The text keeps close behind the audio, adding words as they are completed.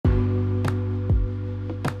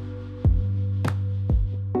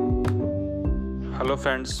Hello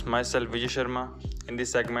friends, myself Vijay Sharma. In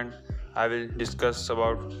this segment, I will discuss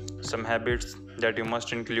about some habits that you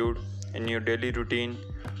must include in your daily routine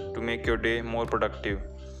to make your day more productive.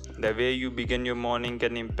 The way you begin your morning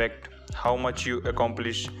can impact how much you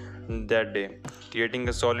accomplish that day. Creating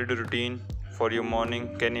a solid routine for your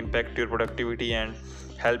morning can impact your productivity and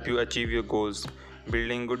help you achieve your goals.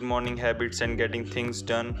 Building good morning habits and getting things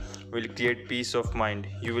done will create peace of mind.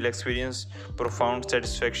 You will experience profound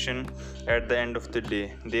satisfaction at the end of the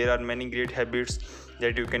day. There are many great habits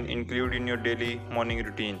that you can include in your daily morning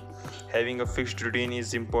routine. Having a fixed routine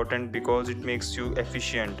is important because it makes you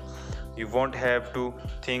efficient. You won't have to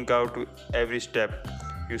think out every step.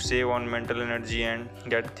 You save on mental energy and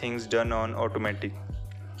get things done on automatic.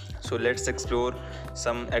 So let's explore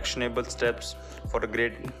some actionable steps for a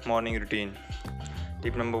great morning routine.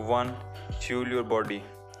 Tip number 1: fuel your body.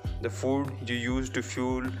 The food you use to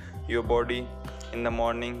fuel your body in the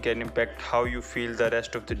morning can impact how you feel the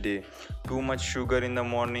rest of the day. Too much sugar in the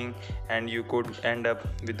morning and you could end up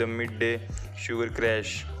with a midday sugar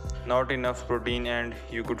crash. Not enough protein and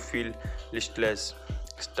you could feel listless.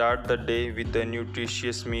 Start the day with a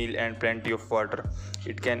nutritious meal and plenty of water.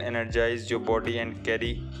 It can energize your body and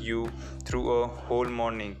carry you through a whole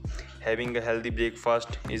morning. Having a healthy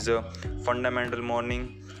breakfast is a fundamental morning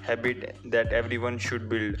habit that everyone should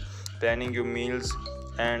build. Planning your meals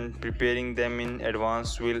and preparing them in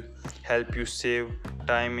advance will help you save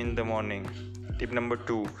time in the morning. Tip number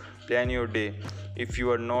 2: plan your day. If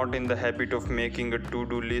you are not in the habit of making a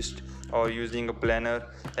to-do list or using a planner,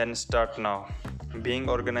 then start now. Being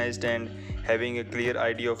organized and having a clear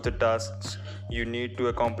idea of the tasks you need to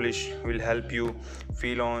accomplish will help you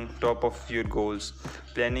feel on top of your goals.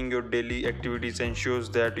 Planning your daily activities ensures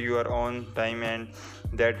that you are on time and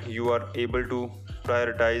that you are able to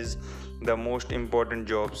prioritize the most important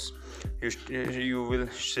jobs. You will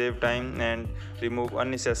save time and remove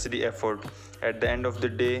unnecessary effort. At the end of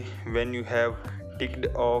the day, when you have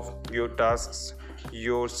ticked off your tasks,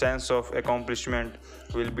 your sense of accomplishment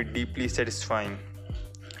will be deeply satisfying.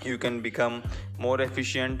 You can become more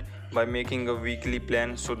efficient by making a weekly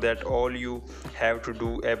plan so that all you have to do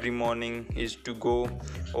every morning is to go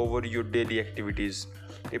over your daily activities.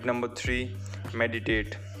 Tip number 3: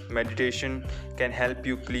 meditate. Meditation can help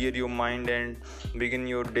you clear your mind and begin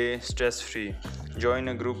your day stress free.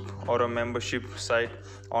 Join a group or a membership site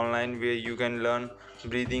online where you can learn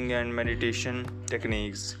breathing and meditation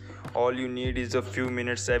techniques. All you need is a few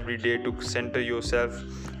minutes every day to center yourself,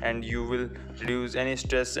 and you will reduce any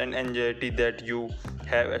stress and anxiety that you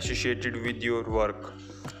have associated with your work.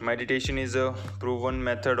 Meditation is a proven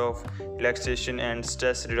method of relaxation and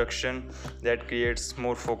stress reduction that creates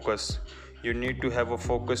more focus. You need to have a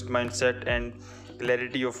focused mindset and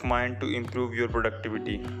clarity of mind to improve your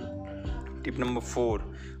productivity. Tip number 4: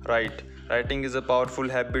 write. Writing is a powerful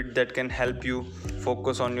habit that can help you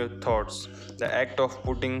focus on your thoughts. The act of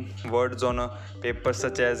putting words on a paper,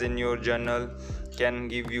 such as in your journal, can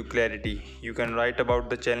give you clarity. You can write about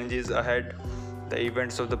the challenges ahead, the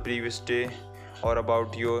events of the previous day, or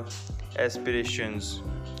about your aspirations.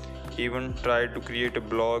 Even try to create a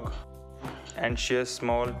blog and share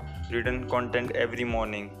small written content every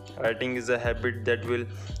morning. Writing is a habit that will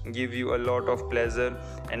give you a lot of pleasure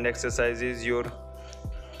and exercises your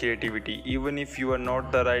creativity. Even if you are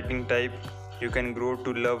not the writing type, you can grow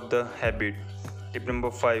to love the habit. Tip number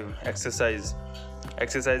 5: exercise.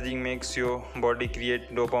 Exercising makes your body create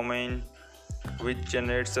dopamine, which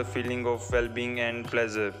generates a feeling of well-being and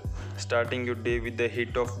pleasure. Starting your day with a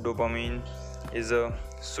hit of dopamine is a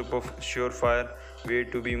super surefire way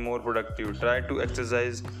to be more productive. Try to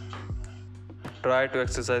exercise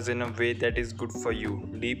in a way that is good for you.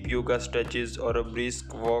 Deep yoga stretches or a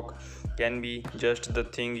brisk walk can be just the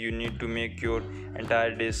thing you need to make your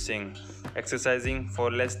entire day sing. Exercising for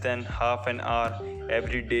less than half an hour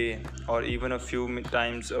every day or even a few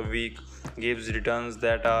times a week gives returns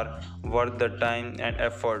that are worth the time and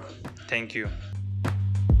effort. Thank you.